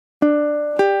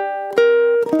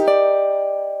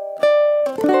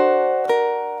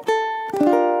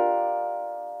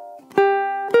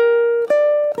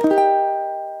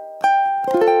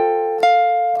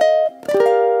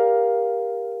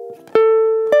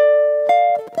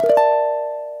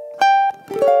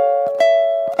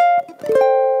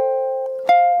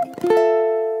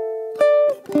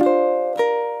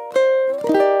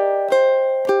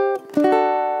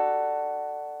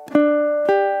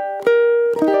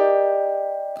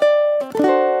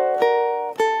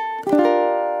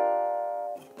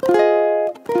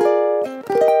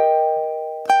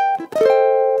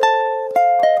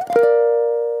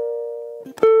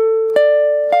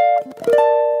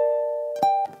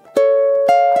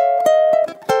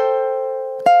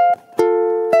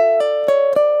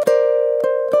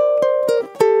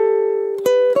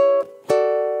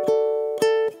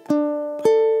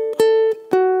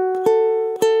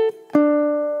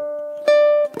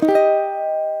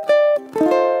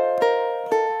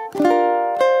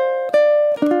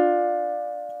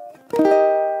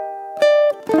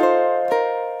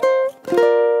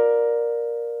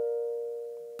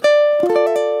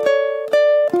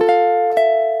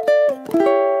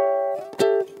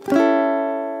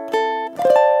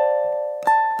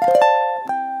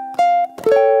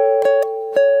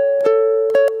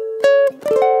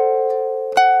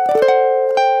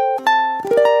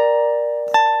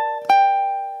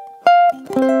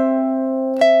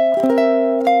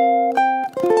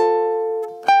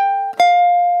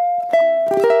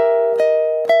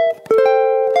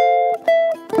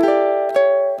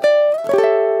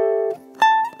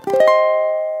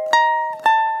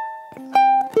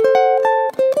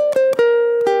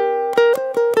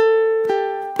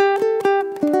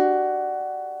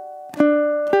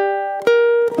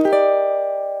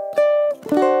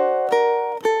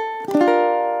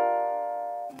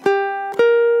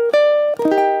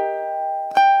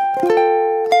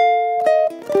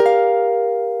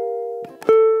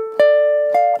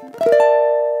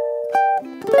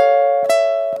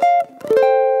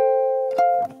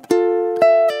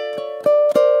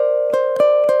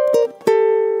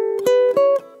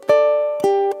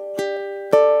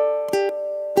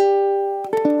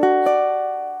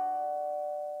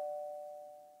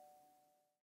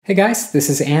Hey guys, this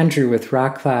is Andrew with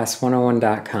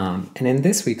rockclass101.com, and in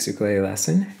this week's ukulele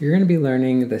lesson, you're going to be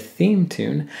learning the theme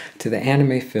tune to the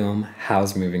anime film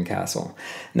Howl's Moving Castle.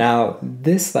 Now,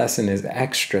 this lesson is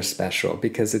extra special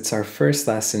because it's our first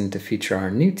lesson to feature our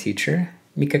new teacher,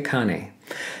 Mika Kane.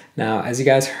 Now, as you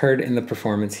guys heard in the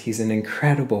performance, he's an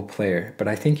incredible player, but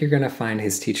I think you're going to find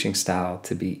his teaching style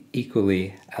to be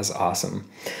equally as awesome.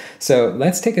 So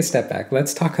let's take a step back.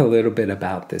 Let's talk a little bit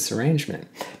about this arrangement,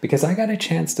 because I got a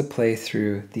chance to play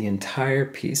through the entire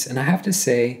piece, and I have to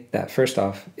say that first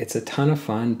off, it's a ton of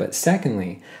fun, but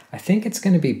secondly, I think it's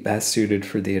going to be best suited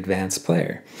for the advanced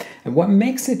player. And what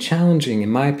makes it challenging, in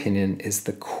my opinion, is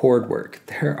the chord work.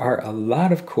 There are a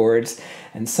lot of chords,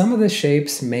 and some of the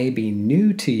shapes may be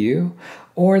new to you,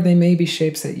 or they may be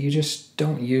shapes that you just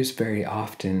don't use very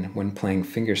often when playing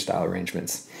fingerstyle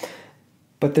arrangements.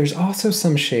 But there's also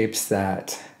some shapes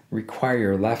that require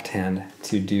your left hand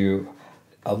to do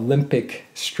Olympic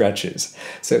stretches.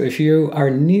 So if you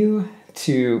are new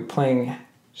to playing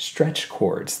stretch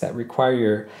chords that require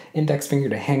your index finger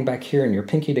to hang back here and your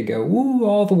pinky to go woo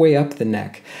all the way up the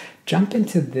neck, jump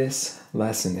into this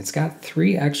lesson. It's got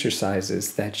 3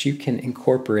 exercises that you can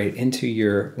incorporate into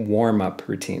your warm-up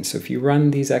routine. So if you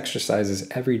run these exercises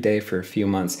every day for a few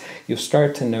months, you'll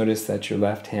start to notice that your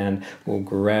left hand will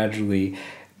gradually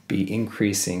be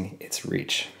increasing its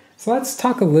reach. So let's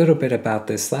talk a little bit about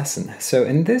this lesson. So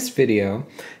in this video,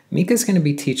 Mika's going to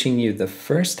be teaching you the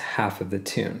first half of the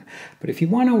tune. But if you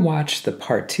want to watch the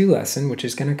part 2 lesson, which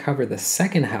is going to cover the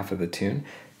second half of the tune,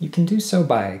 you can do so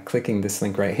by clicking this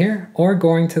link right here or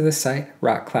going to the site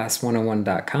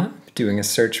rockclass101.com, doing a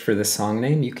search for the song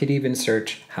name. You could even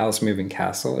search Howl's Moving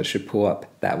Castle. It should pull up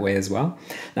that way as well.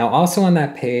 Now also on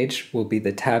that page will be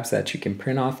the tabs that you can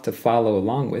print off to follow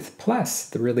along with, plus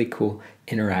the really cool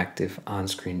interactive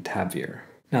on-screen tab viewer.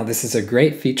 Now this is a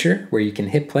great feature where you can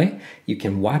hit play, you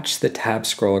can watch the tab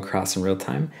scroll across in real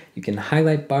time, you can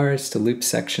highlight bars to loop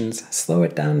sections, slow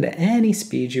it down to any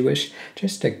speed you wish,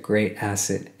 just a great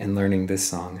asset in learning this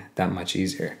song that much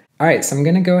easier. Alright, so I'm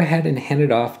going to go ahead and hand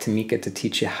it off to Mika to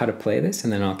teach you how to play this,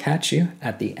 and then I'll catch you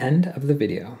at the end of the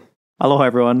video. Aloha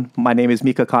everyone, my name is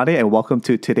Mika Kane and welcome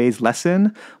to today's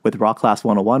lesson with Rock Class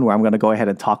 101, where I'm going to go ahead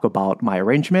and talk about my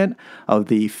arrangement of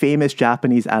the famous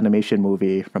Japanese animation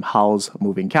movie from Howl's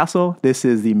Moving Castle. This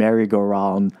is the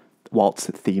merry-go-round waltz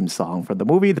theme song from the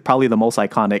movie, probably the most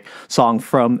iconic song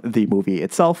from the movie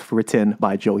itself, written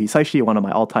by Joe Hisaishi, one of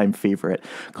my all-time favorite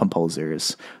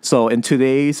composers. So in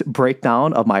today's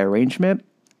breakdown of my arrangement,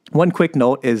 one quick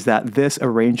note is that this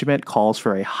arrangement calls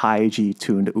for a high G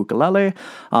tuned ukulele.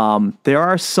 There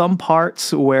are some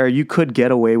parts where you could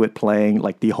get away with playing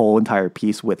like the whole entire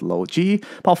piece with low G.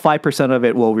 About 5% of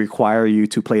it will require you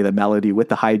to play the melody with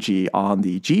the high G on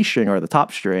the G string or the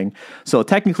top string. So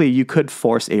technically you could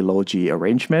force a low G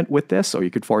arrangement with this, or you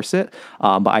could force it.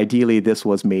 But ideally this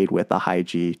was made with a high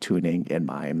G tuning in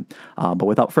mind. But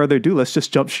without further ado, let's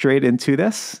just jump straight into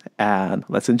this and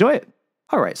let's enjoy it.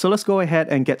 All right, so let's go ahead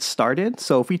and get started.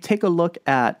 So if we take a look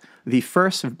at the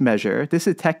first measure, this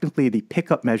is technically the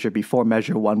pickup measure before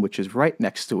measure 1, which is right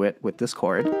next to it with this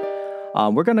chord.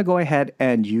 We're going to go ahead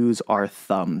and use our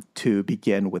thumb to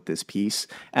begin with this piece.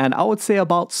 And I would say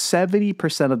about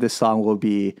 70% of this song will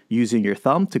be using your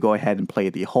thumb to go ahead and play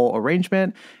the whole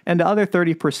arrangement. And the other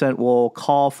 30% will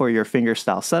call for your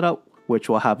fingerstyle setup, which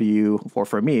will have you, or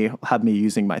for me, have me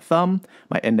using my thumb,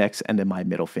 my index, and then my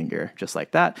middle finger, just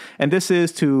like that. And this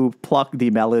is to pluck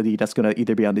the melody that's going to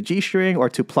either be on the G string or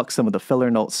to pluck some of the filler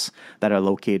notes that are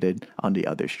located on the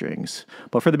other strings.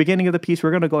 But for the beginning of the piece, we're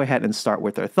going to go ahead and start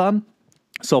with our thumb.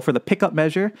 So for the pickup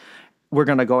measure, we're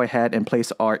going to go ahead and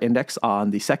place our index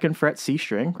on the 2nd fret C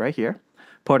string right here.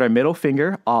 Put our middle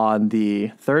finger on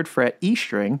the 3rd fret E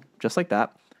string, just like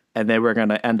that. And then we're going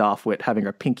to end off with having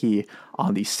our pinky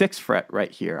on the 6th fret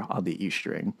right here on the E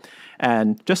string.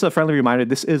 And just a friendly reminder,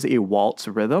 this is a waltz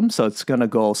rhythm. So it's going to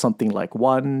go something like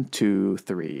 1, 2,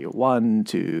 3, 1,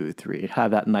 2, 3.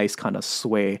 Have that nice kind of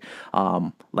sway,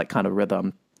 like kind of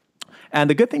rhythm. And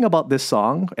the good thing about this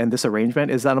song and this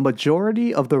arrangement is that a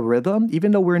majority of the rhythm,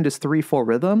 even though we're in this 3/4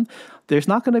 rhythm, there's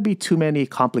not going to be too many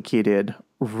complicated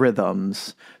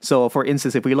rhythms. So for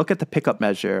instance, if we look at the pickup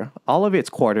measure, all of it's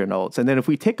quarter notes. And then if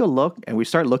we take a look and we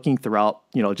start looking throughout,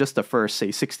 just the first,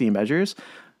 say, 16 measures,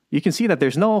 you can see that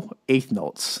there's no eighth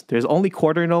notes. There's only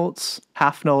quarter notes,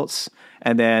 half notes,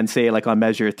 and then say like on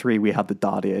measure 3, we have the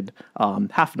dotted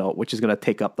half note, which is going to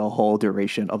take up the whole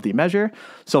duration of the measure.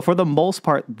 So for the most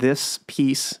part, this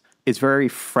piece is very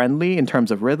friendly in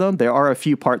terms of rhythm. There are a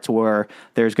few parts where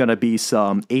there's going to be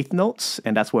some eighth notes,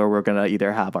 and that's where we're going to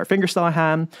either have our fingerstyle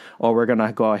hand or we're going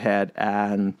to go ahead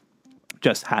and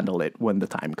just handle it when the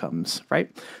time comes, right?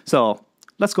 So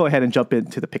let's go ahead and jump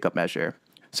into the pickup measure.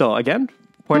 So again,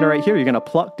 pointer right here, you're going to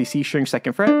pluck the C string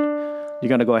 2nd fret. You're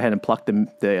going to go ahead and pluck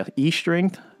the E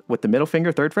string with the middle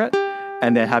finger, 3rd fret,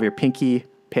 and then have your pinky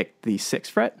pick the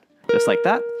 6th fret, just like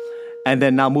that. And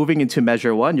then now moving into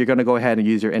measure 1, you're going to go ahead and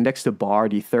use your index to bar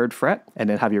the 3rd fret, and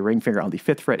then have your ring finger on the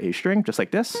 5th fret A string, just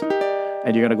like this.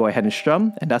 And you're going to go ahead and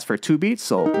strum, and that's for 2 beats.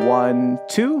 So 1,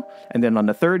 2, and then on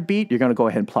the 3rd beat, you're going to go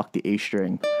ahead and pluck the A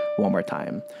string one more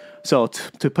time. So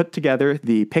to put together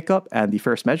the pickup and the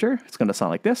first measure, it's going to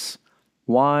sound like this.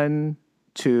 1,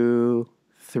 2,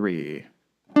 3.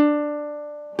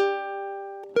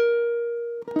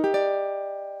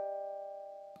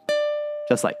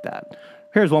 Just like that.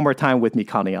 Here's one more time with me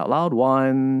counting out loud.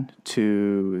 1,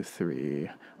 2, 3.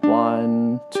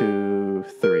 1, 2,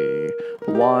 3.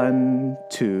 1,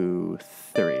 2,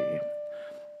 3.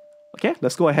 Okay,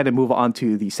 let's go ahead and move on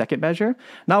to the second measure.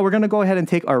 Now we're going to go ahead and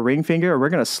take our ring finger and we're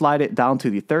going to slide it down to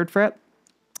the 3rd fret.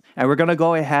 And we're going to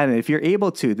go ahead, and if you're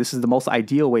able to, this is the most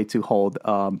ideal way to hold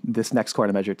this next chord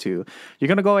in measure 2. You're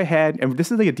going to go ahead, and this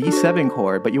is like a D7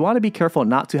 chord, but you want to be careful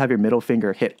not to have your middle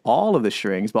finger hit all of the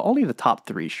strings, but only the top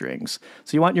 3 strings.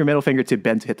 So you want your middle finger to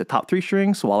bend to hit the top 3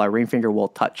 strings, while our ring finger will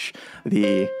touch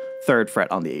the 3rd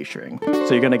fret on the A string.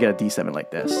 So you're going to get a D7 like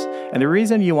this. And the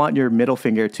reason you want your middle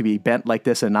finger to be bent like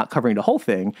this and not covering the whole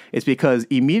thing is because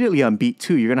immediately on beat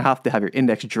 2, you're going to have your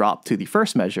index drop to the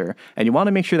first measure. And you want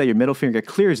to make sure that your middle finger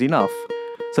clears enough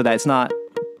so that it's not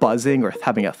buzzing or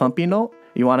having a thumpy note.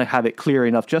 You want to have it clear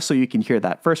enough just so you can hear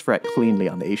that 1st fret cleanly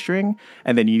on the A string.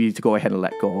 And then you need to go ahead and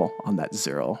let go on that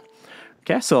 0.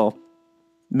 Okay, so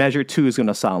measure 2 is going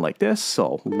to sound like this.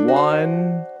 So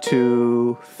 1,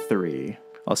 2, 3.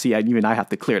 I'll see, even I have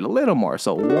to clear it a little more.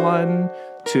 So 1,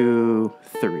 2,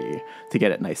 3 to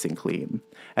get it nice and clean.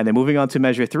 And then moving on to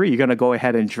measure 3, you're going to go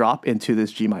ahead and drop into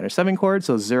this G minor 7 chord.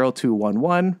 So 0, 2, 1,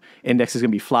 1. Index is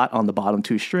going to be flat on the bottom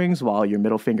 2 strings, while your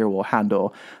middle finger will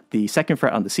handle the 2nd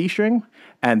fret on the C string.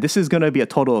 And this is going to be a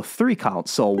total of 3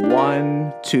 counts. So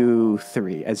 1, 2,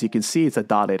 3. As you can see, it's a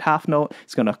dotted half note.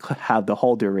 It's going to have the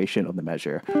whole duration of the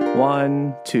measure.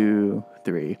 1, 2,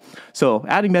 3. So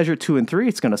adding measure 2 and 3,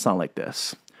 it's going to sound like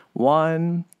this.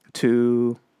 1,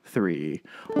 2, 3.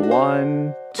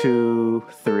 1, 2,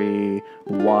 3.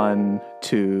 1,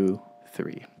 2,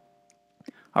 3.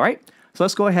 All right, so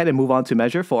let's go ahead and move on to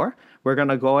measure 4. We're going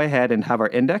to go ahead and have our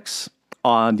index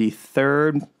on the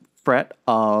 3rd fret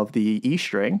of the E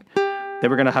string. Then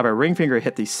we're going to have our ring finger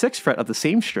hit the 6th fret of the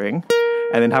same string,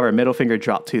 and then have our middle finger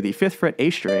drop to the 5th fret A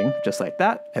string, just like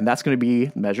that. And that's going to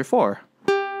be measure 4.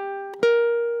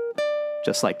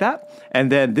 Just like that.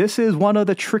 And then this is one of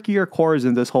the trickier chords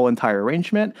in this whole entire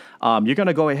arrangement. You're going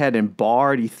to go ahead and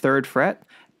bar the 3rd fret.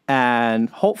 And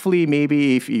hopefully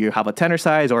maybe if you have a tenor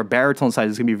size or a baritone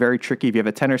size, it's going to be very tricky. If you have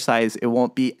a tenor size, it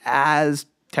won't be as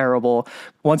terrible.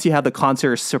 Once you have the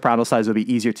concert soprano size, it'll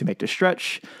be easier to make the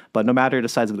stretch. But no matter the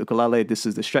size of the ukulele, this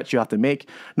is the stretch you have to make.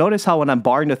 Notice how when I'm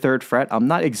barring the 3rd fret, I'm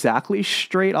not exactly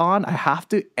straight on. I have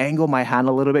to angle my hand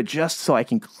a little bit just so I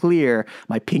can clear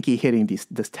my pinky hitting this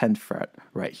 10th fret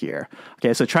right here.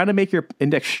 Okay, so trying to make your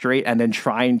index straight and then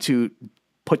trying to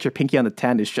put your pinky on the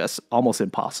 10 is just almost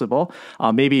impossible.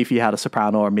 Maybe if you had a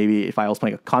soprano, or maybe if I was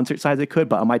playing a concert size, it could,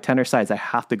 but on my tenor size, I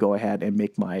have to go ahead and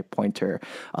make my pointer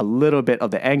a little bit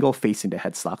of the angle facing the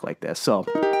headstock like this. So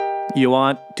you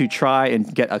want to try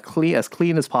and get as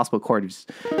clean as possible chord,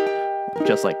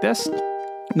 just like this.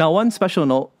 Now, one special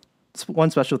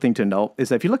thing to note is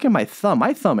that if you look at my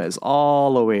thumb is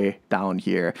all the way down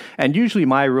here. And usually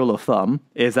my rule of thumb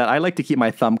is that I like to keep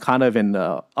my thumb kind of in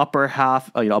the upper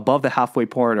half, above the halfway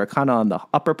point, or kind of on the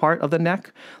upper part of the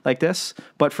neck, like this.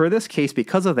 But for this case,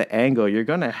 because of the angle, you're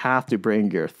going to have to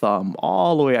bring your thumb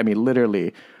all the way, I mean,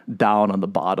 literally down on the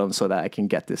bottom so that I can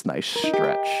get this nice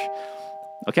stretch.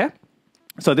 Okay?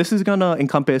 So this is going to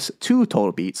encompass 2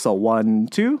 total beats. So 1,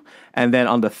 2. And then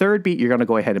on the third beat, you're going to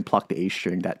go ahead and pluck the A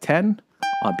string, that 10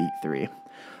 on beat 3.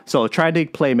 So try to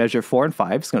play measure 4 and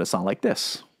 5. It's going to sound like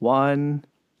this. 1,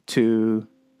 2,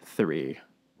 3.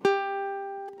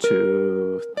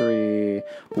 2, 3.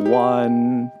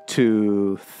 1,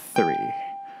 2, 3.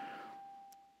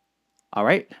 All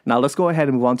right, now let's go ahead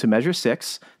and move on to measure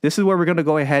 6. This is where we're going to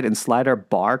go ahead and slide our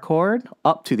bar chord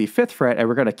up to the 5th fret, and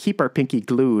we're going to keep our pinky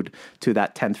glued to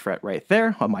that 10th fret right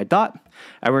there on my dot.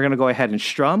 And we're going to go ahead and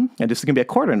strum, and this is going to be a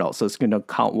quarter note, so it's going to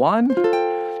count 1.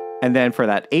 And then for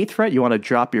that 8th fret, you want to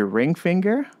drop your ring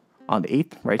finger on the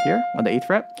 8th, right here, on the 8th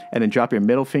fret, and then drop your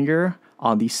middle finger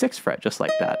on the 6th fret, just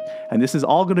like that. And this is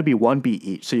all going to be 1 beat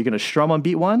each. So you're going to strum on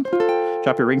beat 1,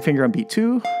 drop your ring finger on beat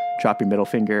 2, drop your middle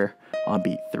finger on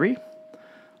beat 3.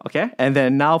 Okay, and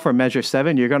then now for measure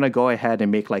 7, you're going to go ahead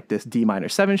and make like this D minor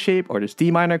 7 shape, or this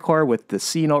D minor chord with the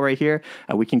C note right here,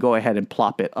 and we can go ahead and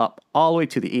plop it up all the way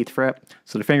to the 8th fret.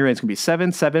 So the finger is going to be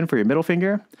 7, 7 for your middle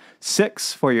finger,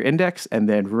 6 for your index, and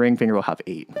then ring finger will have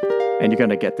 8. And you're going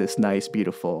to get this nice,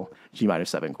 beautiful G minor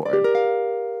 7 chord.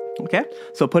 Okay,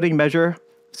 so putting measure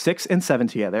 6 and 7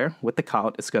 together with the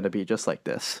count, it's going to be just like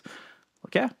this.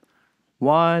 Okay,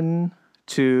 1,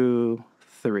 2,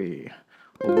 3.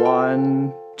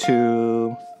 1,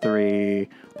 2, 3,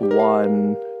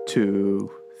 1,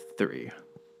 2, 3.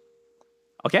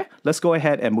 Okay, let's go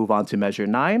ahead and move on to measure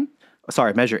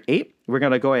 8. We're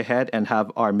going to go ahead and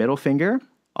have our middle finger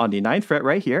on the 9th fret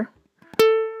right here.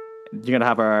 You're going to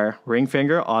have our ring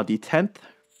finger on the 10th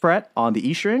fret on the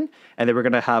E string, and then we're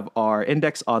going to have our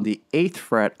index on the 8th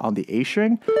fret on the A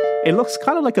string. It looks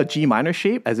kind of like a G minor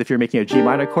shape, as if you're making a G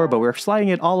minor chord, but we're sliding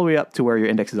it all the way up to where your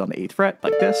index is on the 8th fret,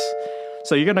 like this.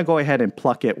 So you're going to go ahead and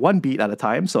pluck it 1 beat at a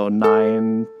time. So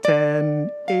 9,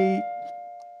 10, 8,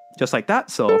 just like that.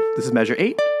 So this is measure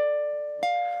 8.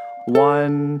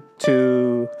 1,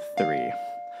 2, 3.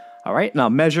 All right, now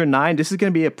measure 9. This is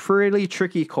going to be a pretty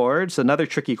tricky chord. It's another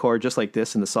tricky chord just like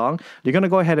this in the song. You're going to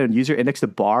go ahead and use your index to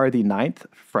bar the 9th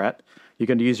fret. You're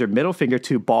going to use your middle finger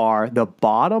to bar the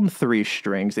bottom 3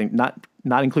 strings, and not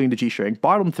including the G string,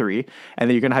 bottom 3. And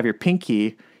then you're going to have your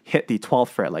pinky hit the 12th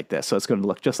fret like this. So it's going to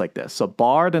look just like this. So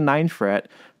bar the 9th fret,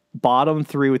 bottom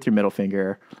 3 with your middle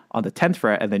finger on the 10th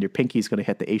fret, and then your pinky is going to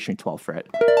hit the A string 12th fret.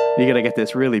 You're going to get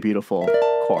this really beautiful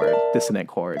chord, dissonant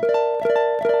chord.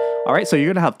 All right, so you're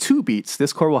going to have 2 beats.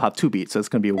 This chord will have 2 beats. So it's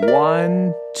going to be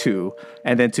 1, 2.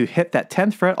 And then to hit that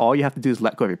 10th fret, all you have to do is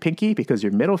let go of your pinky because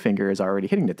your middle finger is already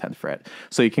hitting the 10th fret.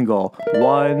 So you can go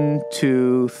 1,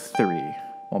 2, 3.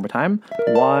 One more time.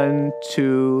 1,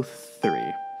 2, 3.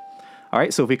 All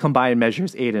right, so if we combine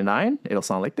measures 8 and 9, it'll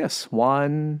sound like this.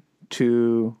 1,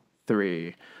 2,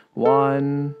 3.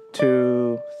 1,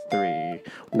 2, 3.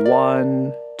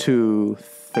 1, 2,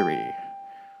 3.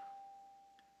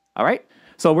 All right,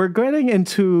 so we're getting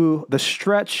into the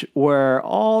stretch where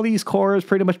all these chords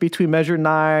pretty much between measure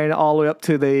 9 all the way up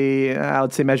to the, I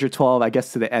would say measure 12, I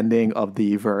guess to the ending of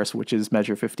the verse, which is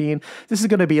measure 15. This is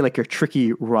going to be like your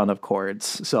tricky run of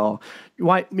chords. So you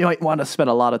might want to spend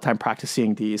a lot of time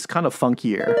practicing these kind of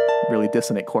funkier, really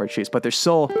dissonant chord shapes, but they're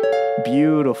so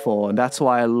beautiful. And that's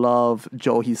why I love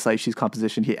Joe Hisaishi's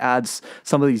composition. He adds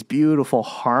some of these beautiful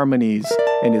harmonies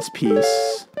in his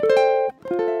piece.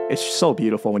 It's so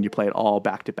beautiful when you play it all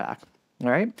back to back. All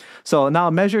right. So now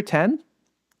measure 10,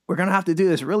 we're going to have to do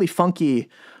this really funky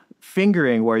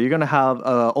fingering where you're going to have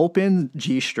an open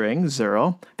G string,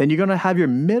 0. Then you're going to have your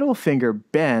middle finger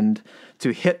bend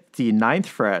to hit the 9th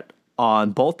fret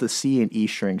on both the C and E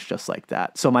strings, just like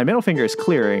that. So my middle finger is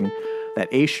clearing that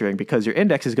A string because your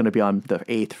index is going to be on the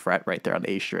 8th fret right there on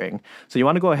the A string. So you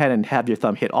want to go ahead and have your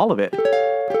thumb hit all of it.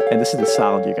 And this is the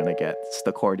sound you're going to get. It's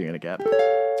the chord you're going to get.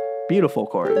 Beautiful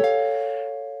chord.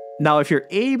 Now, if you're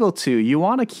able to, you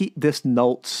want to keep this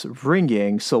notes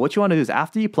ringing. So what you want to do is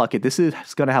after you pluck it, this is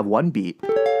going to have 1 beat.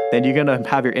 Then you're going to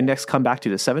have your index come back to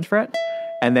the 7th fret.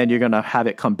 And then you're going to have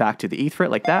it come back to the 8th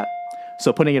fret like that.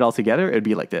 So putting it all together, it'd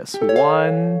be like this.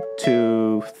 1,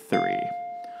 2, 3.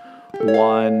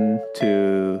 1,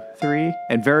 2, 3.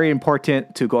 And very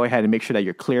important to go ahead and make sure that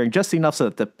you're clearing just enough so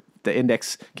that the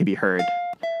index can be heard.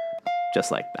 Just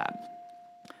like that.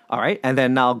 All right, and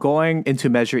then now going into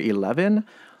measure 11,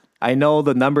 I know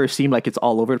the numbers seem like it's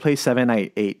all over the place, 7,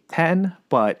 9, 8, 10,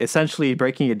 but essentially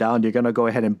breaking it down, you're going to go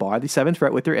ahead and bar the 7th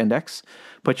fret with your index,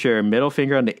 put your middle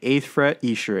finger on the 8th fret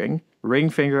E string, ring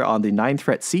finger on the 9th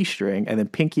fret C string, and then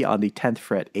pinky on the 10th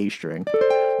fret A string,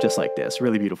 just like this.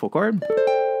 Really beautiful chord.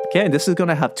 Okay, and this is going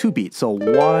to have 2 beats, so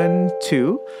 1,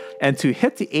 2, and to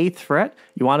hit the 8th fret,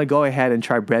 you want to go ahead and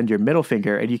try bend your middle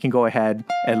finger, and you can go ahead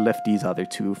and lift these other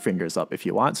 2 fingers up if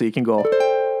you want. So you can go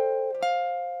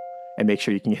and make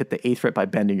sure you can hit the 8th fret by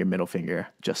bending your middle finger,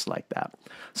 just like that.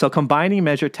 So combining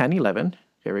measure 10, 11,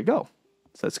 here we go.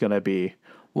 So it's going to be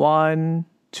 1,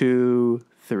 2,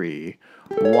 3,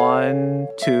 1,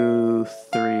 2,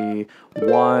 3,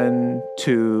 1,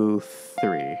 2,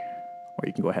 3. Or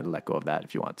you can go ahead and let go of that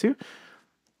if you want to.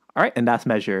 All right, and that's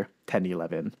measure 10,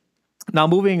 11. Now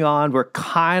moving on, we're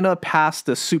kind of past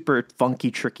the super funky,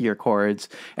 trickier chords.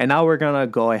 And now we're going to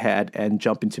go ahead and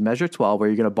jump into measure 12, where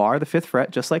you're going to bar the 5th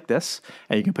fret just like this.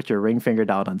 And you can put your ring finger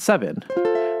down on 7.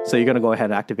 So you're going to go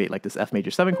ahead and activate like this F major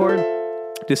 7 chord.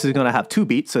 This is going to have 2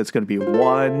 beats, so it's going to be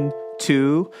 1,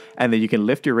 2, and then you can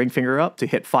lift your ring finger up to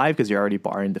hit 5 because you're already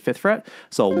barring the 5th fret.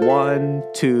 So 1,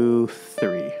 2,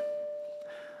 3.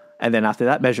 And then after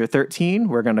that, measure 13,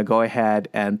 we're going to go ahead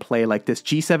and play like this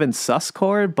G7 sus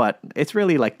chord, but it's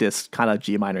really like this kind of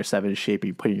G minor 7 shape,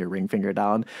 you putting your ring finger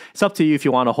down. It's up to you if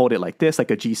you want to hold it like this, like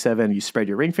a G7, you spread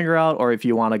your ring finger out, or if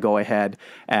you want to go ahead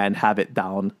and have it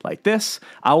down like this.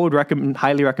 I would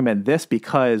highly recommend this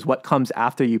because what comes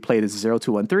after you play this 0,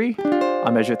 2, 1, 3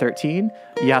 on measure 13,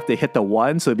 you have to hit the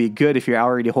 1, so it'd be good if you're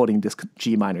already holding this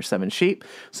G minor 7 shape.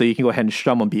 So you can go ahead and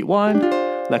strum on beat 1,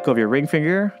 let go of your ring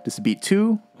finger, this is beat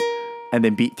 2, and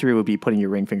then beat 3 would be putting your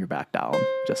ring finger back down,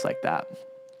 just like that.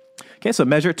 Okay, so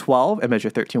measure 12 and measure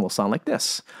 13 will sound like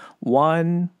this.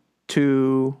 1,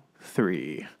 2,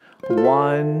 3.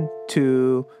 1,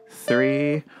 2,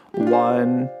 3.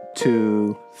 1,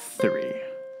 2, 3.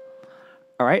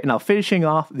 All right, now finishing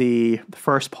off the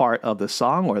first part of the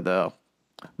song, or the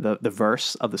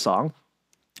verse of the song,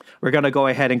 we're going to go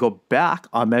ahead and go back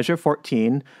on measure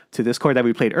 14 to this chord that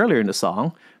we played earlier in the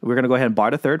song. We're going to go ahead and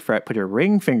bar the 3rd fret, put your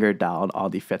ring finger down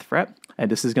on the 5th fret, and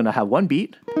this is going to have 1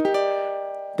 beat.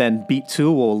 Then beat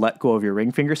 2 will let go of your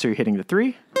ring finger, so you're hitting the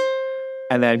 3.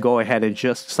 And then go ahead and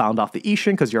just sound off the E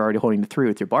string because you're already holding the 3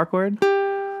 with your bar chord.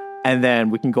 And then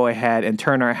we can go ahead and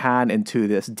turn our hand into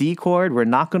this D chord. We're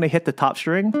not going to hit the top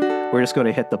string. We're just going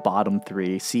to hit the bottom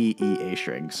 3 C, E, A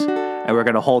strings. And we're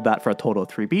going to hold that for a total of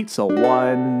 3 beats. So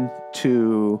 1,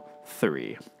 2,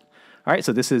 3. All right,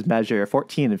 so this is measure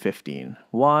 14 and 15.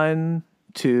 1,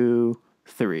 2,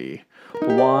 3.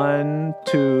 1,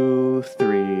 2,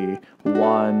 3.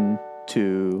 1,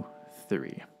 2,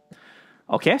 3.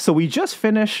 Okay, so we just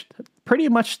finished pretty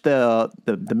much the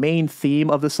main theme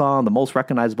of the song, the most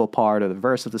recognizable part of the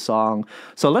verse of the song.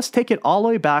 So let's take it all the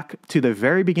way back to the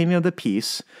very beginning of the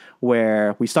piece,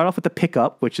 where we start off with the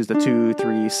pickup, which is the 2,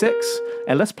 3, 6.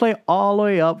 And let's play all the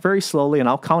way up very slowly, and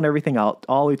I'll count everything out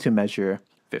all the way to measure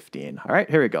 15. All right,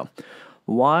 here we go.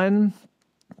 1,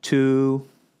 2,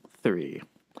 3.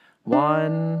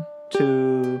 1,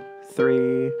 2,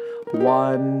 3.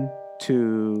 1,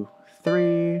 2,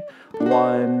 3.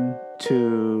 1,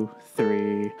 2,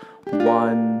 3.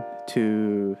 1,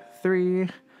 2,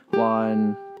 3.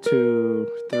 1, 2,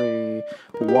 3.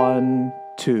 1,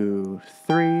 2,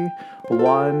 3.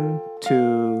 1,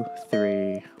 2,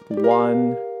 3.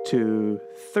 1, 2,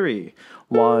 3.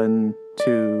 1,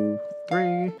 2,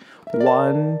 3.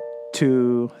 1,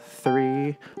 2,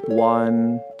 3.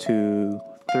 1, 2,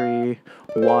 3.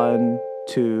 1,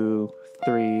 2,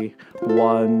 3.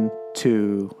 1,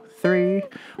 2, 3.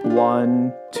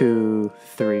 1, 2,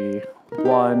 3.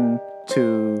 1,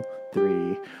 2,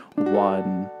 3.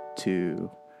 1,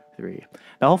 2, 3.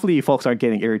 Now, hopefully you folks aren't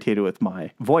getting irritated with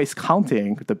my voice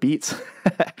counting the beats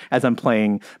as I'm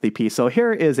playing the piece. So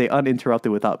here is a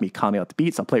uninterrupted without me counting out the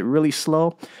beats. I'll play it really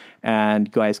slow, and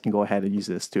you guys can go ahead and use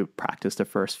this to practice the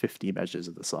first 50 measures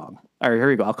of the song. All right, here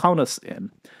we go. I'll count us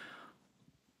in.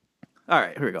 All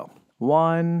right, here we go.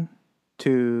 1,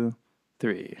 2,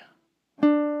 3.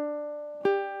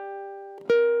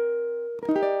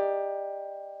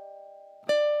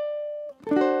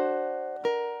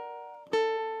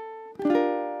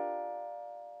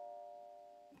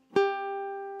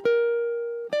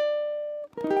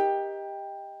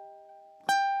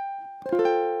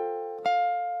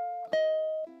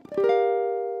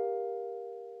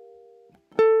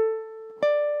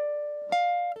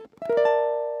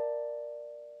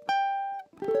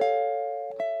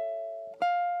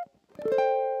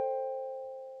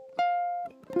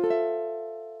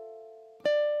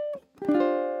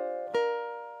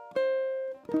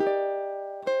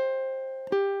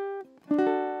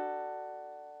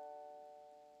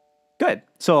 good.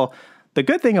 So the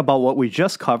good thing about what we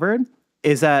just covered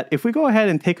is that if we go ahead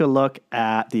and take a look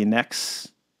at the next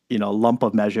lump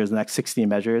of measures, the next 16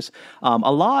 measures, a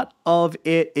lot of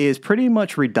it is pretty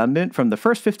much redundant from the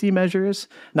first 50 measures.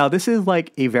 Now, this is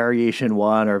like a variation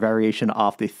one or variation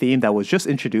off the theme that was just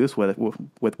introduced with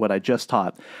what I just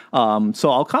taught.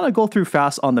 So I'll kind of go through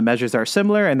fast on the measures that are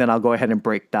similar, and then I'll go ahead and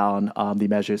break down the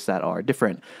measures that are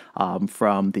different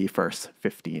from the first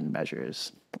 15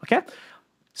 measures. Okay?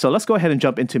 So let's go ahead and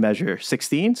jump into measure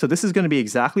 16. So this is going to be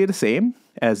exactly the same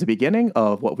as the beginning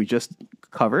of what we just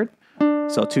covered.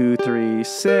 So 2, 3,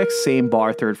 6, same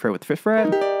bar, 3rd fret with 5th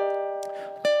fret.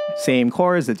 Same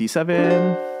chords, the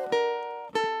D7.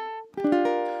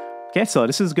 Okay, so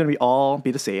this is going to all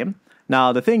be the same.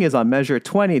 Now, the thing is on measure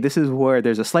 20, this is where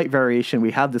there's a slight variation.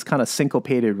 We have this kind of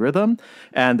syncopated rhythm,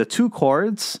 and the 2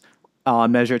 chords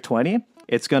on measure 20,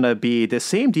 it's going to be the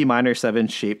same D minor 7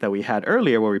 shape that we had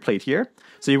earlier where we played here.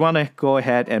 So you want to go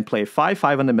ahead and play 5,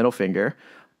 5 on the middle finger,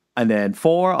 and then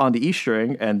 4 on the E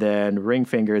string, and then ring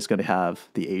finger is going to have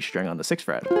the A string on the 6th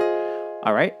fret.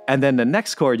 All right, and then the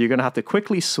next chord, you're going to have to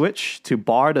quickly switch to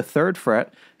bar the 3rd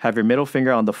fret, have your middle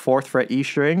finger on the 4th fret E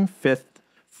string, 5th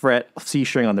fret C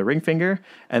string on the ring finger,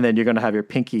 and then you're going to have your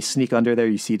pinky sneak under there.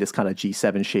 You see this kind of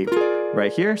G7 shape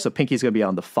right here. So pinky's going to be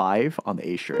on the 5 on the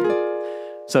A string.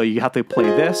 So you have to play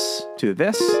this to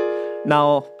this.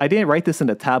 Now, I didn't write this in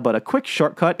the tab, but a quick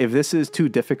shortcut, if this is too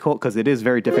difficult, because it is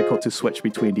very difficult to switch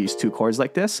between these 2 chords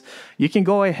like this, you can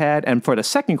go ahead and for the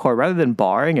second chord, rather than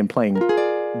barring and playing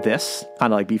this,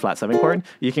 kind of like B flat 7 chord,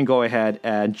 you can go ahead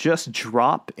and just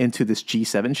drop into this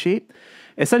G7 shape.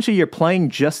 Essentially, you're playing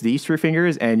just these 3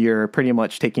 fingers and you're pretty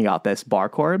much taking out this bar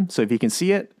chord. So if you can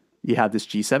see it, you have this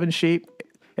G7 shape.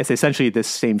 It's essentially this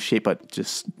same shape, but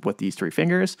just with these 3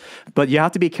 fingers. But you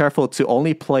have to be careful to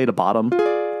only play the bottom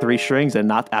 3 strings and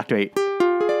not activate.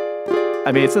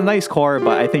 I mean, it's a nice chord,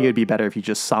 but I think it'd be better if you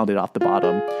just sounded off the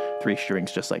bottom 3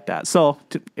 strings just like that. So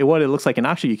what it looks like in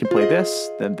action, you can play this,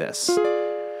 then this.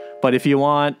 But if you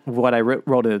want what I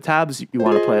wrote in the tabs, you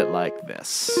want to play it like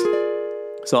this.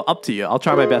 So up to you. I'll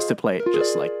try my best to play it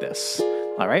just like this.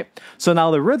 All right. So now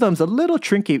the rhythm's a little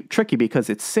tricky because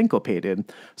it's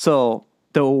syncopated. So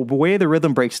the way the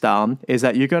rhythm breaks down is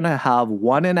that you're going to have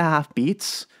 1.5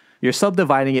 beats. You're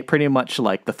subdividing it pretty much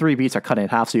like the 3 beats are cut in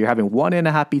half. So you're having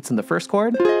 1.5 beats in the first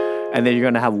chord, and then you're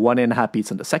going to have 1.5 beats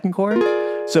in the second chord.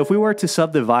 So if we were to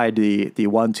subdivide the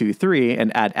 1, 2, 3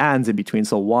 and add ands in between,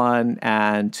 so 1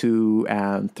 and 2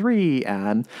 and 3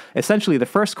 and, essentially the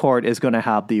first chord is going to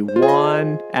have the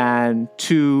 1 and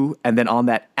 2, and then on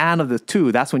that and of the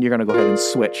 2, that's when you're going to go ahead and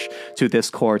switch to this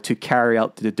chord to carry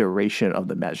out the duration of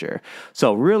the measure.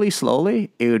 So really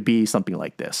slowly, it would be something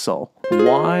like this. So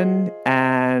 1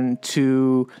 and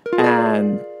 2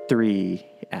 and 3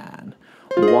 and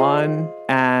 1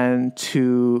 and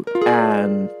 2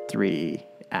 and 3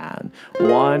 and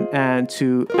 1 and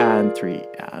 2 and 3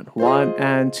 and 1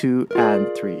 and 2 and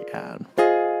 3 and.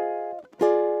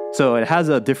 So it has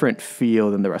a different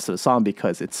feel than the rest of the song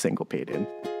because it's syncopated.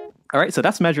 All right, so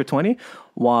that's measure 20.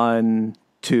 1,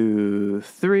 2,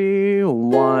 3,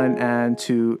 1 and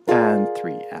 2 and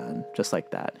 3 and, just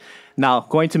like that. Now,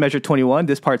 going to measure 21,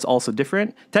 this part's also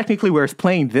different. Technically, we're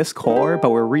playing this chord,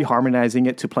 but we're reharmonizing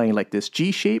it to playing like this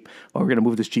G shape. Well, we're going to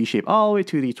move this G shape all the way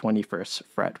to the 21st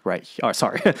fret right here. Oh,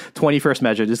 sorry, 21st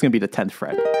measure. This is going to be the 10th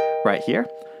fret right here.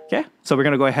 Okay, so we're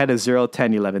going to go ahead as 0,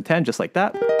 10, 11, 10, just like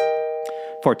that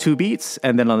for 2 beats.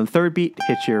 And then on the 3rd beat,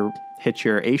 hit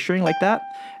your A string like that.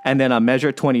 And then on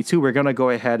measure 22, we're going to go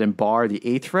ahead and bar the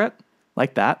 8th fret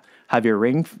like that. Have your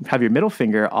middle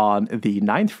finger on the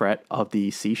 9th fret of the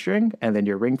C string, and then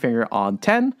your ring finger on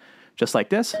 10, just like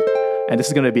this. And this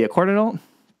is going to be a quarter note.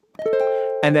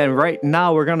 And then right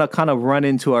now, we're going to kind of run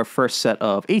into our first set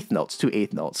of 8th notes, 2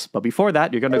 8th notes. But before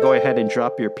that, you're going to go ahead and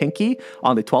drop your pinky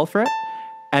on the 12th fret.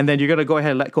 And then you're going to go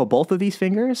ahead and let go both of these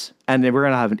fingers. And then we're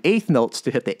going to have an 8th notes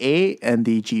to hit the A and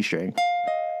the G string,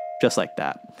 just like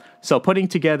that. So putting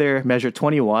together measure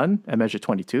 21 and measure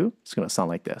 22, it's going to sound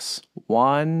like this.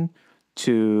 1,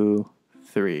 2,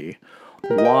 3.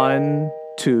 1,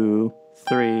 2,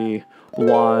 3.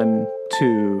 1,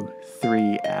 2,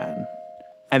 3, and.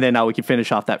 And then now we can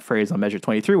finish off that phrase on measure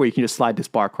 23, where you can just slide this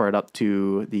bar chord up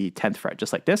to the 10th fret,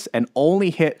 just like this, and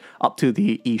only hit up to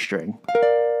the E string,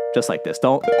 just like this.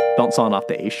 Don't sound off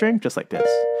the A string, just like this.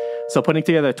 So putting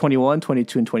together 21,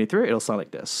 22, and 23, it'll sound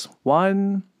like this.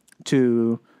 1,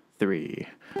 2, 3.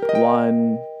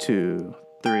 1, 2,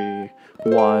 3.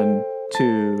 1,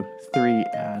 2, 3,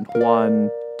 and 1,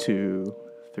 2,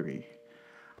 3.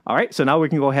 All right, so now we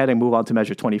can go ahead and move on to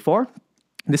measure 24.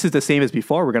 This is the same as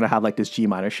before. We're going to have like this G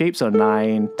minor shape. So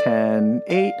 9, 10,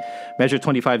 8. Measure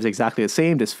 25 is exactly the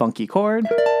same, this funky chord.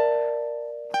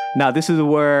 Now, this is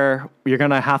where you're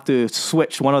going to have to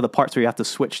switch, one of the parts where you have to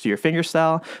switch to your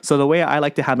fingerstyle. So the way I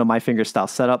like to handle my fingerstyle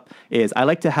setup is I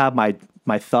like to have my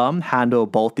thumb handle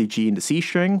both the G and the C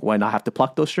string when I have to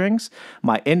pluck those strings.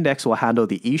 My index will handle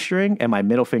the E string, and my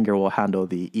middle finger will handle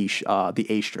the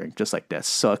A string, just like this.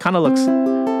 So it kind of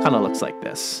looks like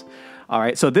this. All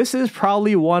right, so this is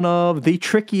probably one of the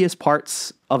trickiest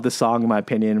parts of the song, in my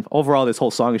opinion. Overall, this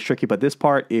whole song is tricky, but this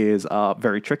part is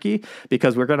very tricky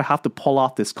because we're going to have to pull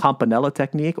off this campanella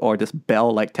technique, or this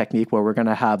bell-like technique, where we're going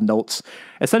to have notes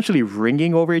essentially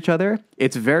ringing over each other.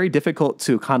 It's very difficult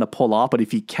to kind of pull off, but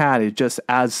if you can, it just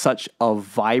adds such a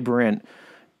vibrant,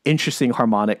 interesting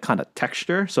harmonic kind of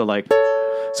texture. So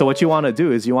what you want to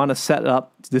do is you want to set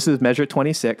up, this is measure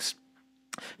 26.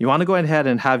 You want to go ahead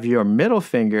and have your middle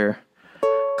finger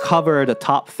cover the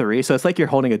top 3. So it's like you're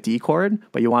holding a D chord,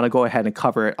 but you want to go ahead and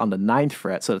cover it on the 9th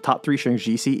fret. So the top 3 strings,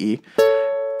 G, C, E.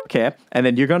 Okay. And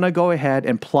then you're going to go ahead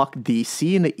and pluck the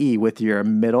C and the E with your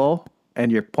middle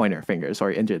and your pointer fingers,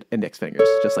 or index fingers,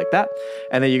 just like that.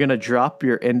 And then you're going to drop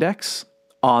your index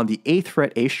on the 8th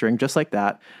fret A string, just like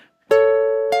that.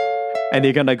 And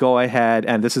you're going to go ahead,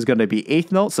 and this is going to be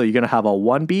 8th note. So you're going to have a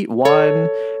 1 beat, 1,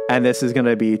 and this is going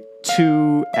to be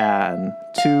 2 and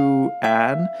 2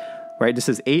 and. Right, this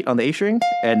is 8 on the A string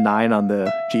and 9 on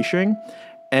the G string.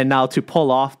 And now to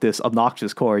pull off this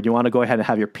obnoxious chord, you want to go ahead and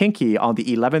have your pinky on the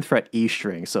 11th fret E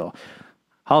string. So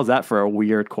how's that for a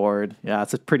weird chord? Yeah,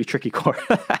 it's a pretty tricky chord.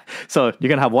 So you're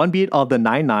going to have 1 beat of the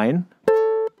 9, 9.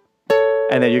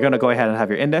 And then you're going to go ahead and have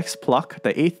your index pluck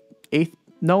the 8th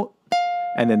note,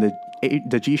 and then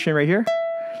the G string right here.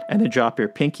 And then drop your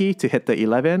pinky to hit the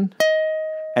 11,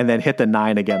 and then hit the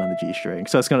 9 again on the G string.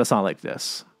 So it's going to sound like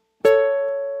this.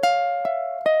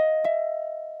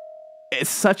 It's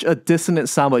such a dissonant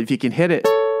sound, but if you can hit it,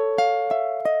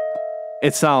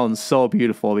 it sounds so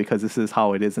beautiful because this is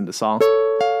how it is in the song.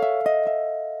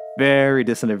 Very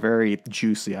dissonant, very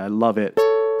juicy. I love it.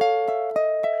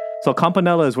 So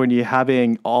campanella is when you're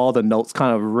having all the notes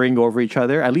kind of ring over each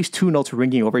other, at least 2 notes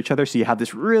ringing over each other. So you have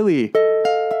this really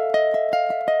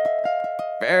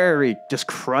very just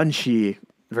crunchy,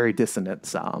 very dissonant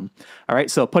sound. All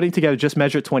right, so putting together just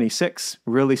measure 26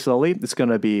 really slowly. It's going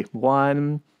to be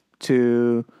 1,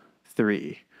 2,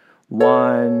 3.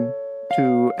 1,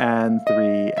 2, and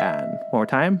 3, and. One more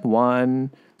time.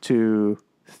 1, 2,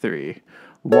 3.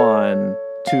 1,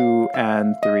 2,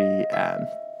 and 3, and.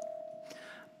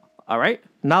 All right.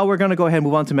 Now we're going to go ahead and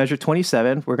move on to measure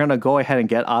 27. We're going to go ahead and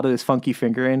get out of this funky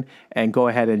fingering and go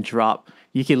ahead and drop.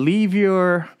 You can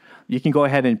go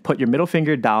ahead and put your middle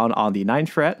finger down on the 9th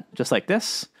fret, just like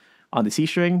this, on the C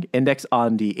string, index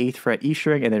on the 8th fret E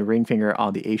string, and then ring finger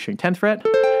on the A string 10th fret.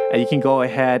 And you can go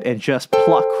ahead and just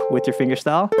pluck with your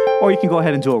fingerstyle, or you can go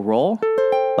ahead and do a roll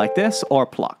like this, or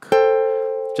pluck,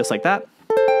 just like that.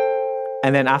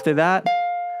 And then after that,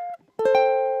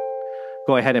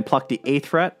 go ahead and pluck the 8th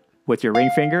fret with your ring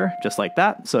finger, just like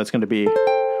that. So it's going to be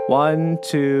 1,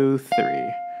 2,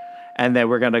 3. And then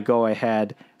we're going to go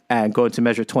ahead and go into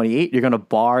measure 28. You're going to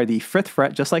bar the 5th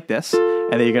fret just like this,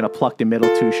 and then you're going to pluck the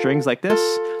middle 2 strings like this.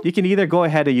 You can either go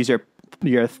ahead and use your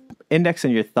index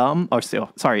and your thumb,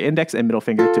 index and middle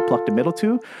finger to pluck the middle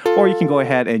 2, or you can go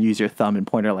ahead and use your thumb and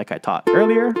pointer like I taught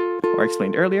earlier, or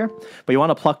explained earlier. But you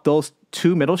want to pluck those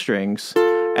 2 middle strings.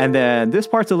 And then this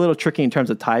part's a little tricky in terms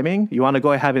of timing. You want to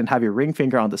go ahead and have your ring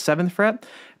finger on the 7th fret,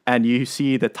 and you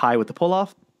see the tie with the pull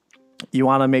off. You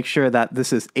want to make sure that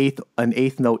this is an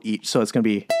 8th note each. So it's going to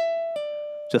be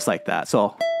just like that.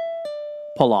 So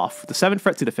pull off the 7th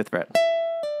fret to the 5th fret.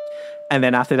 And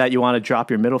then after that, you want to drop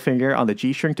your middle finger on the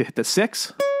G string to hit the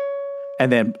 6, and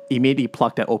then immediately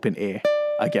pluck that open A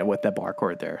again with that bar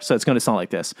chord there. So it's going to sound like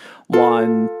this.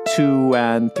 1, 2,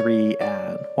 and 3,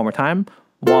 and. One more time.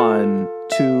 1,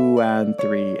 2, and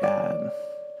 3, and.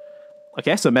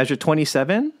 Okay, so measure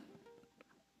 27.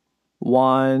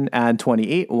 1 and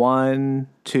 28. 1,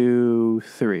 2,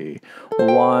 3.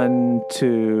 1,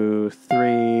 2,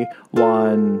 3.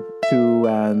 1, 2,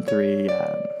 and 3,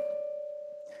 and.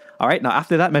 All right, now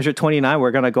after that, measure 29,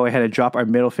 we're going to go ahead and drop our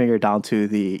middle finger down to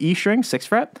the E string, 6th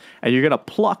fret, and you're going to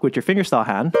pluck with your fingerstyle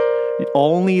hand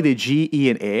only the G, E,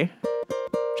 and A,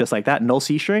 just like that, no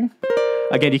C string.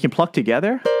 Again, you can pluck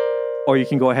together, or you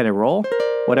can go ahead and roll,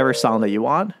 whatever sound that you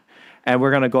want. And we're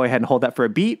going to go ahead and hold that for a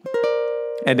beat.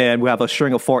 And then we have a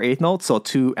string of 4 8th notes, so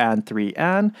 2 and 3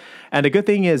 and. And the good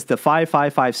thing is the 5,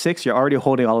 5, 5, 6, you're already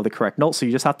holding all of the correct notes, so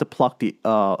you just have to pluck the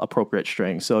appropriate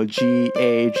string. So G,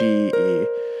 A, G, E.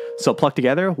 So pluck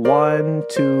together, 1,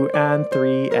 2, and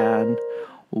 3, and.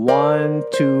 1,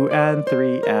 2, and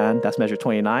 3, and that's measure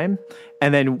 29.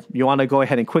 And then you want to go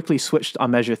ahead and quickly switch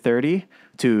on measure 30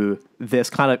 to this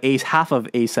kind of half of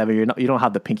A7. You don't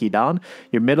have the pinky down.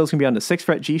 Your middle is going to be on the 6th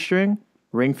fret G string,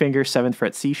 ring finger 7th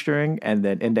fret C string, and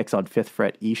then index on 5th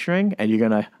fret E string. And you're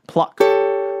going to pluck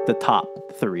the top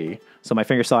 3. So my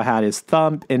fingerstyle I had is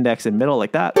thumb, index, and middle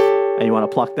like that. And you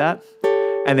want to pluck that.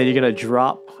 And then you're going to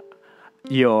drop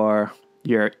your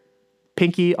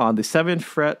pinky on the 7th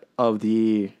fret of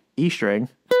the E string,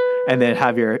 and then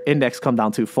have your index come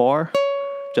down to 4,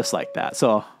 just like that.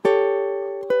 So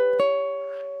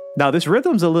now this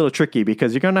rhythm's a little tricky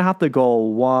because you're gonna have to go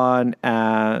 1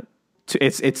 and 2.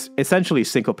 It's essentially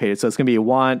syncopated, so it's gonna be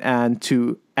 1 and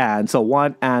 2 and. So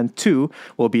 1 and 2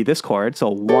 will be this chord. So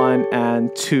 1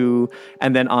 and 2,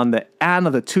 and then on the and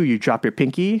of the 2 you drop your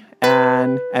pinky,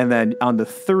 and then on the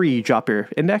 3 you drop your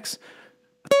index,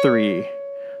 3.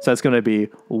 So it's going to be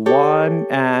 1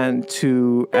 and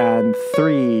 2 and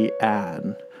 3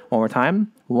 and. One more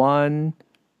time. 1,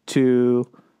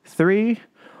 2, 3.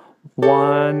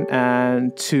 1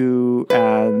 and 2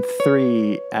 and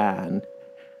 3 and.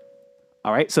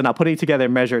 All right. So now putting together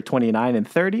measure 29 and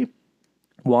 30.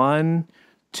 1,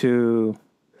 2,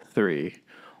 3.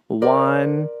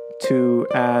 1, 2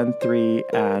 and 3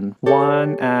 and.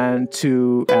 1 and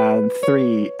 2 and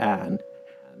 3 and.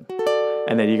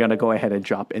 And then you're going to go ahead and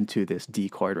drop into this D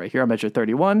chord right here on measure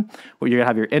 31, where you're going to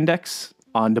have your index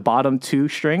on the bottom 2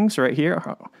 strings right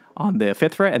here on the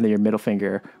 5th fret, and then your middle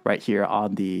finger right here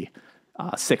on the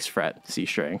 6th fret C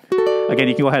string. Again,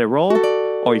 you can go ahead and roll,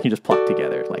 or you can just pluck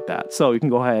together like that. So you can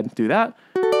go ahead and do that.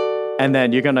 And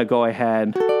then you're going to go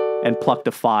ahead and pluck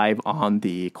the 5 on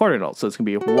the quarter note. So it's going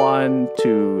to be 1,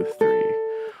 2, 3.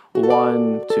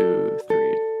 1, 2,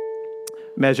 3.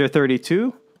 Measure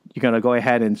 32. You're going to go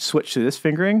ahead and switch to this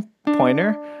fingering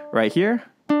pointer right here.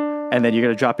 And then you're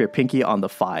going to drop your pinky on the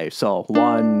 5. So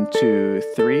 1, 2,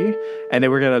 3. And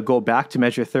then we're going to go back to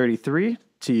measure 33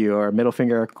 to your middle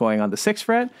finger going on the 6th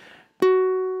fret.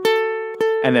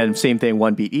 And then same thing,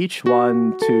 1 beat each.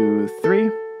 1, 2,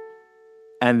 3.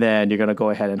 And then you're going to go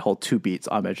ahead and hold 2 beats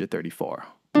on measure 34.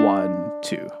 1,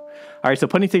 2. All right, so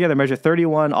putting together measure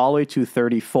 31 all the way to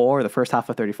 34, the first half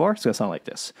of 34, it's going to sound like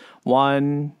this.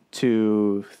 1,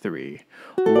 2, 3.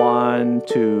 1,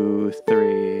 2,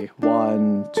 3.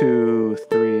 1, 2,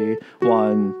 3.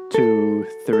 1, 2,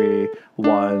 3.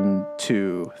 1,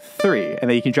 2, 3. And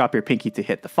then you can drop your pinky to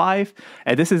hit the 5.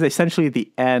 And this is essentially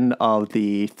the end of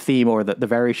the theme, or the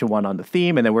variation 1 on the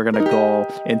theme. And then we're going to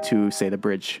go into, say, the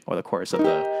bridge or the chorus of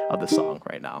the song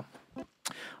right now.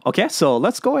 Okay, so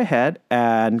let's go ahead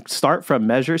and start from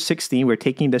measure 16. We're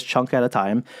taking this chunk at a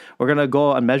time. We're going to go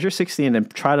on measure 16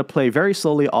 and try to play very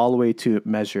slowly all the way to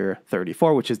measure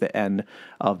 34, which is the end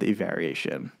of the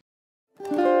variation.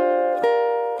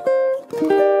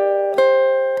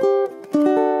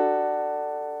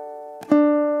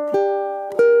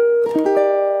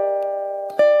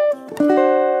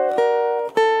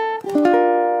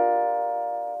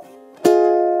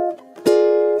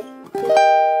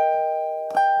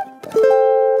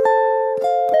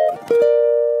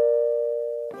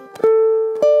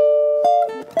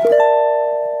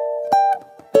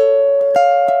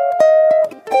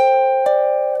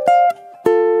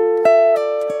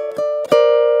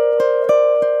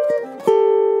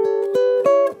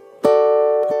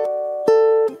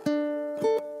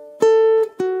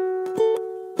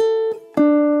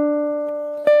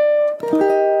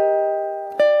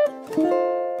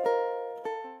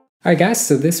 Alright guys,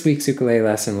 so this week's ukulele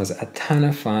lesson was a ton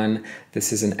of fun.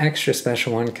 This is an extra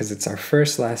special one because it's our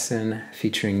first lesson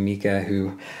featuring Mika,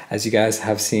 who, as you guys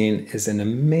have seen, is an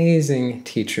amazing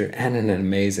teacher and an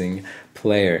amazing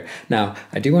player. Now,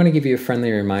 I do want to give you a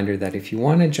friendly reminder that if you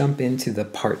want to jump into the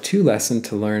part 2 lesson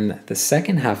to learn the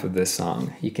second half of this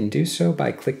song, you can do so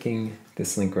by clicking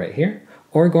this link right here,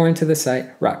 or going to the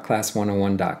site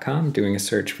rockclass101.com, doing a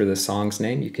search for the song's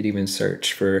name. You could even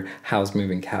search for Howl's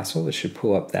Moving Castle. It should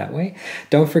pull up that way.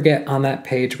 Don't forget, on that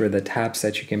page were the tabs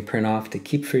that you can print off to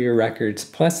keep for your records,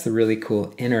 plus the really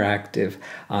cool interactive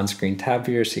on-screen tab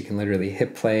viewer, so you can literally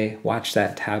hit play, watch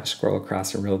that tab scroll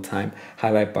across in real time,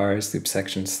 highlight bars, loop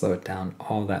sections, slow it down,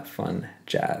 all that fun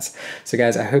jazz. So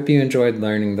guys, I hope you enjoyed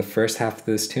learning the first half of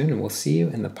this tune, and we'll see you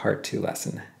in the part 2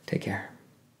 lesson. Take care.